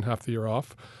on and half the year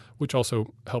off, which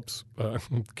also helps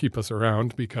keep us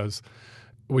around because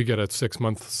we get a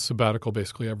 6-month sabbatical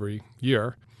basically every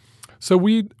year. So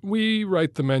we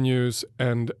write the menus,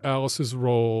 and Alice's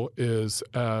role is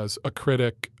as a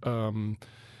critic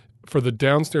for the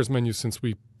downstairs menus. Since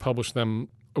we publish them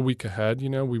a week ahead,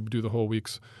 we do the whole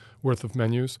week's worth of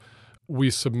menus. We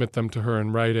submit them to her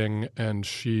in writing, and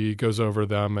she goes over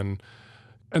them.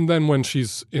 And then when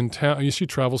she's in town, she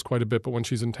travels quite a bit, but when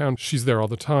she's in town, she's there all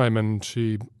the time, and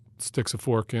she sticks a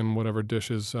fork in whatever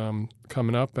dish is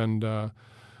coming up and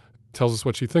tells us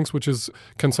what she thinks, which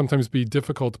can sometimes be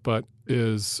difficult, but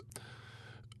is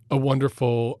a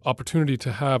wonderful opportunity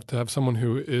to have someone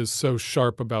who is so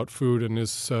sharp about food and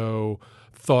is so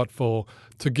thoughtful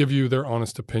to give you their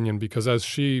honest opinion. Because as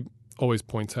she always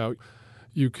points out,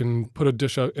 you can put a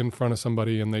dish out in front of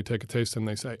somebody and they take a taste and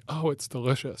they say, oh, it's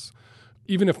delicious.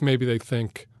 Even if maybe they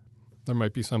think there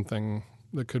might be something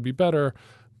that could be better,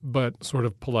 but sort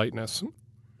of politeness.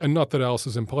 And not that Alice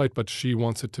is impolite, but she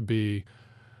wants it to be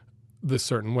this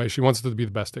certain way. She wants it to be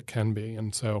the best it can be.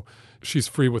 And so she's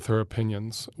free with her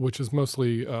opinions, which is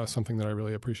mostly something that I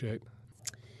really appreciate.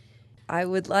 I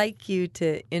would like you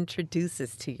to introduce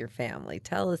us to your family.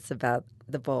 Tell us about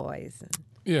the boys and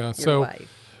your wife.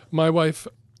 My wife,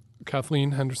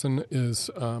 Kathleen Henderson, is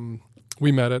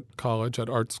we met at college, at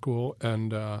art school,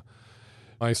 and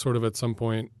I sort of at some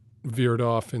point veered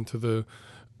off into the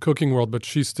cooking world, but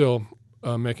she's still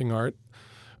making art.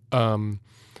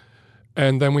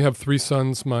 And then we have 3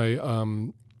 sons. My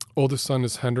oldest son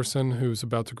is Henderson, who's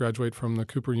about to graduate from the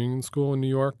Cooper Union School in New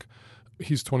York.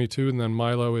 He's 22, and then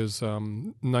Milo is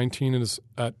 19 and is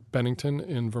at Bennington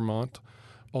in Vermont,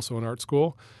 also an art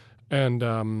school. And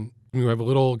we have a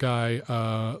little guy,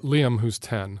 Liam, who's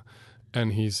 10,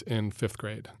 and he's in 5th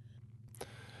grade.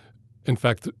 In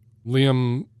fact,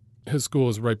 Liam, his school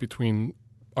is right between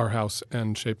our house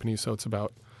and Chez Panisse, so it's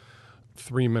about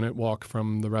 3-minute walk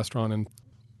from the restaurant. And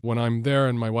when I'm there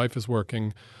and my wife is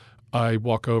working, I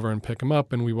walk over and pick him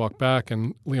up, and we walk back,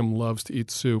 and Liam loves to eat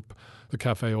soup. The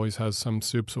cafe always has some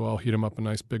soup, so I'll heat him up a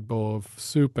nice big bowl of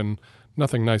soup, and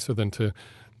nothing nicer than to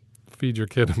feed your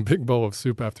kid a big bowl of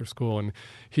soup after school. And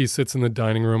he sits in the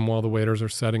dining room while the waiters are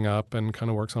setting up and kind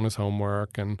of works on his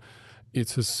homework and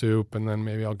eats his soup, and then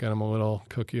maybe I'll get him a little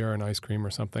cookie or an ice cream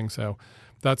or something. So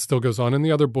that still goes on. And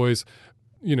the other boys,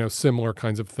 similar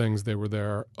kinds of things. They were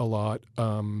there a lot.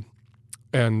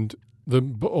 And the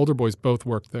older boys both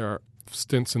worked there,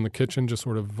 stints in the kitchen, just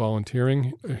sort of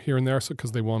volunteering here and there,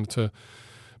 because they wanted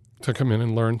to come in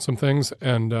and learn some things.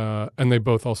 And they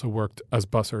both also worked as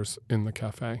bussers in the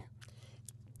cafe.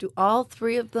 Do all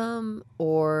 3 of them,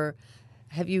 or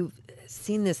have you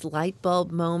seen this light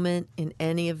bulb moment in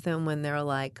any of them when they're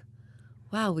like,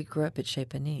 wow, we grew up at Chez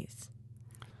Panisse?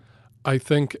 I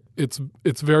think it's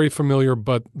very familiar,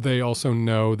 but they also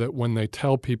know that when they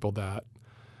tell people that,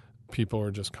 people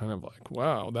are just kind of like,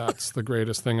 wow, that's the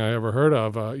greatest thing I ever heard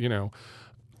of.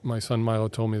 My son Milo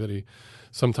told me that he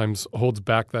sometimes holds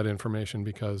back that information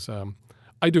because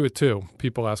I do it too.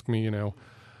 People ask me,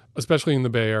 especially in the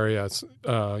Bay Area,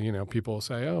 people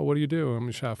say, oh, what do you do? I'm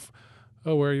a chef.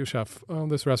 Oh, where are you, chef? Oh,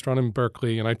 this restaurant in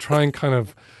Berkeley. And I try and kind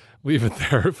of leave it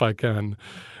there if I can.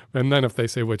 And then if they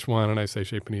say which one, and I say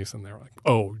Chez Panisse, and they're like,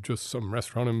 oh, just some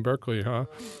restaurant in Berkeley, huh?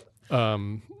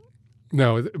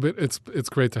 No, but it's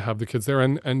great to have the kids there.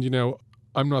 And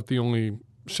I'm not the only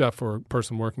chef or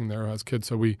person working there who has kids,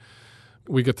 so we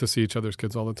get to see each other's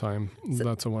kids all the time.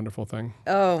 That's a wonderful thing.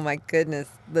 Oh, my goodness,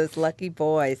 those lucky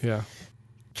boys. Yeah.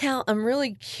 Cal, I'm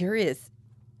really curious.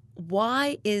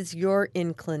 Why is your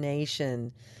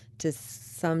inclination to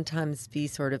sometimes be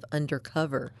sort of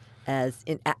undercover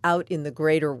out in the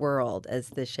greater world as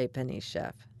the Chez Panisse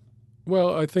chef?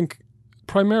 Well, I think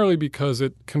primarily because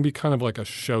it can be kind of like a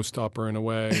showstopper in a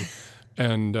way,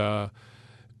 and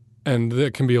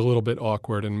it can be a little bit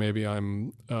awkward, and maybe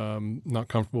I'm not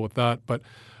comfortable with that. But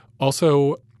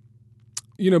also,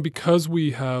 because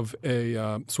we have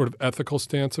a sort of ethical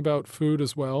stance about food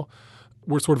as well,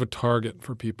 we're sort of a target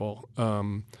for people.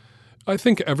 I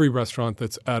think every restaurant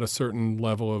that's at a certain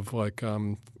level of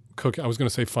cooking, I was going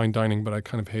to say fine dining, but I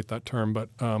kind of hate that term, but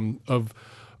of,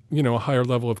 a higher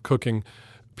level of cooking,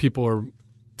 people are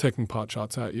taking pot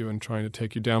shots at you and trying to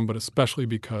take you down, but especially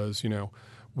because,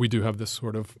 we do have this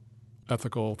sort of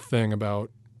ethical thing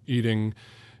about eating,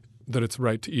 that it's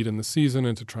right to eat in the season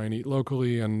and to try and eat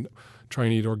locally and try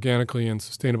and eat organically and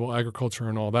sustainable agriculture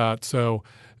and all that. So,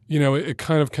 it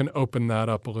kind of can open that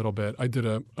up a little bit. I did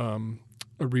a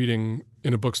reading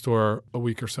in a bookstore a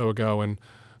week or so ago, and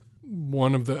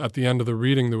at the end of the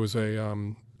reading there was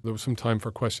some time for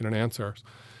question and answers.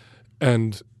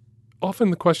 And often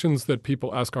the questions that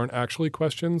people ask aren't actually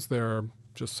questions. They're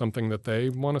just something that they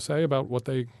want to say about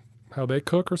how they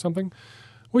cook or something,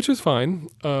 which is fine.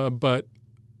 But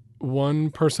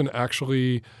one person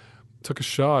actually took a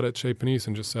shot at Chez Panisse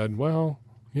and just said, well,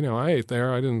 I ate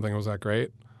there. I didn't think it was that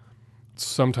great.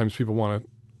 Sometimes people want to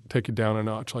take it down a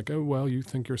notch, like, oh, well, you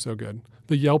think you're so good.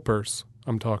 The Yelpers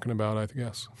I'm talking about, I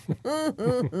guess.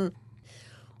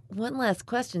 One last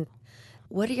question.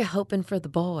 What are you hoping for the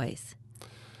boys?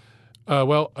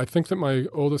 Well, I think that my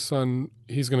oldest son,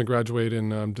 he's going to graduate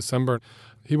in December.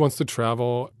 He wants to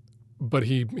travel, but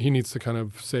he needs to kind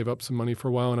of save up some money for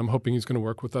a while, and I'm hoping he's going to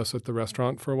work with us at the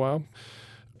restaurant for a while.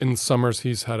 In summers,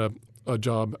 he's had a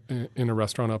job in a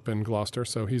restaurant up in Gloucester,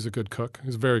 so he's a good cook.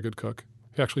 He's a very good cook.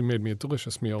 He actually made me a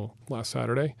delicious meal last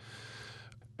Saturday.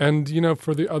 And,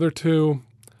 for the other two,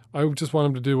 I just want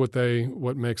them to do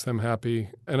what makes them happy,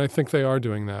 and I think they are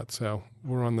doing that, so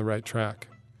we're on the right track.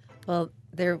 Well,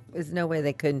 there is no way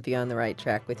they couldn't be on the right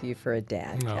track with you for a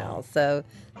dad, No. Cal. So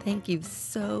thank you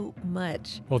so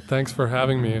much. Well, thanks for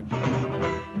having me.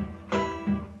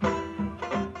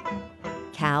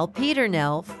 Cal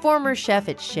Peternell, former chef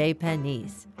at Chez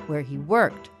Panisse, where he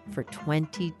worked for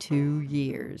 22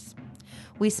 years.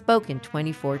 We spoke in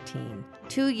 2014,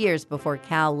 2 years before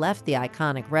Cal left the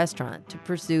iconic restaurant to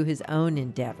pursue his own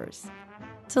endeavors.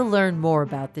 To learn more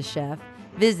about the chef,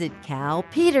 visit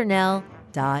calpeternell.com.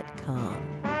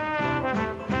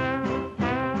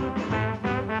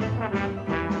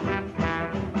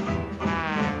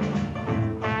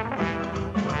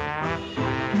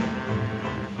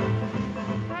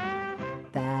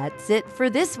 That's it for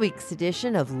this week's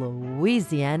edition of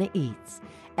Louisiana Eats,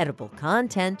 edible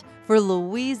content for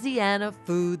Louisiana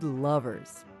food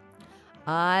lovers.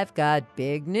 I've got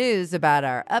big news about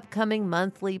our upcoming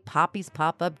monthly Poppy's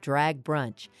Pop-Up Drag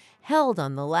Brunch, held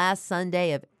on the last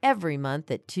Sunday of every month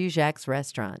at Tujague's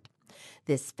Restaurant.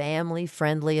 This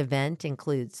family-friendly event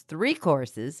includes 3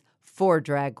 courses, 4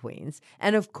 drag queens,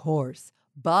 and of course,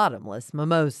 bottomless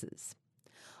mimosas.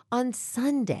 On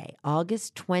Sunday,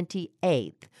 August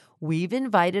 28th, we've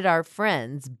invited our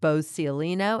friends Bo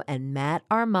Cialino and Matt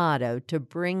Armato to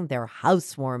bring their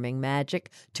housewarming magic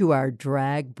to our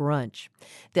drag brunch.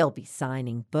 They'll be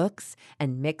signing books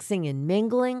and mixing and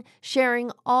mingling,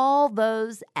 sharing all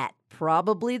those at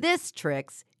probably this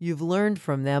tricks you've learned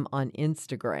from them on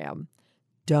Instagram.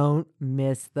 Don't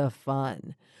miss the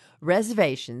fun.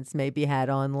 Reservations may be had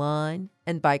online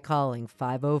and by calling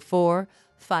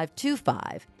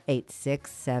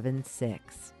 504-525-8676.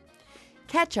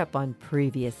 Catch up on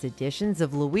previous editions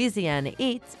of Louisiana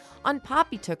Eats on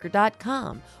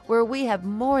poppytooker.com, where we have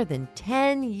more than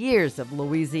 10 years of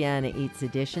Louisiana Eats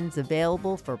editions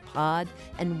available for pod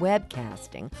and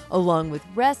webcasting, along with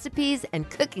recipes and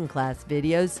cooking class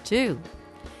videos, too.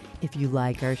 If you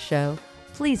like our show,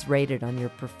 please rate it on your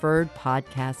preferred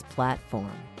podcast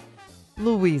platform.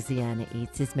 Louisiana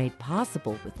Eats is made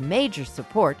possible with major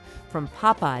support from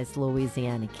Popeye's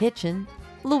Louisiana Kitchen,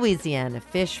 Louisiana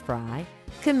Fish Fry,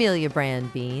 Camellia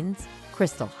Brand Beans,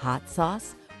 Crystal Hot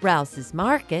Sauce, Rouse's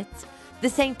Markets, the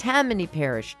St. Tammany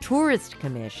Parish Tourist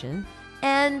Commission,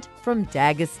 and from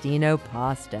D'Agostino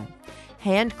Pasta.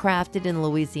 Handcrafted in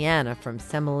Louisiana from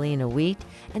semolina wheat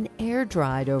and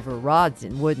air-dried over rods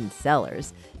in wooden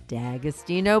cellars,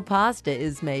 D'Agostino Pasta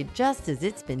is made just as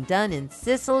it's been done in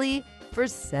Sicily for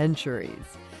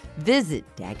centuries. Visit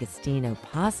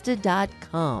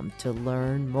d'agostinopasta.com to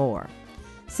learn more.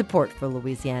 Support for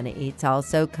Louisiana Eats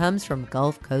also comes from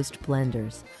Gulf Coast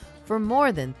Blenders. For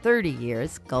more than 30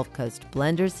 years, Gulf Coast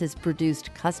Blenders has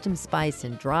produced custom spice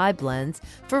and dry blends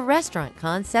for restaurant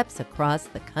concepts across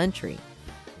the country.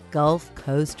 Gulf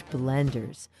Coast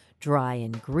Blenders, dry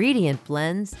ingredient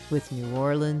blends with New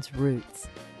Orleans roots.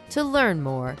 To learn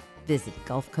more, visit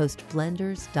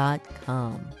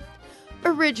gulfcoastblenders.com.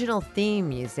 Original theme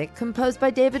music composed by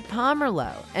David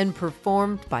Pomerleau and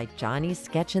performed by Johnny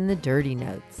Sketch and the Dirty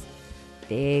Notes.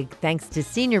 Big thanks to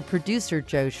senior producer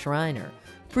Joe Schreiner,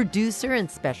 producer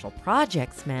and special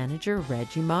projects manager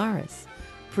Reggie Morris,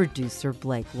 producer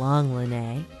Blake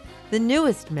Longlinay, the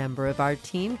newest member of our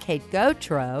team, Kate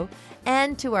Gautreaux,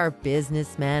 and to our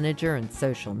business manager and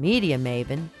social media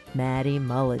maven, Maddie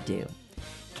Mullidew.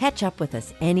 Catch up with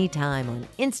us anytime on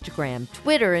Instagram,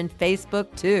 Twitter, and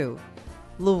Facebook, too.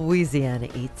 Louisiana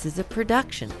Eats is a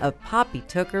production of Poppy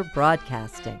Tooker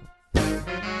Broadcasting.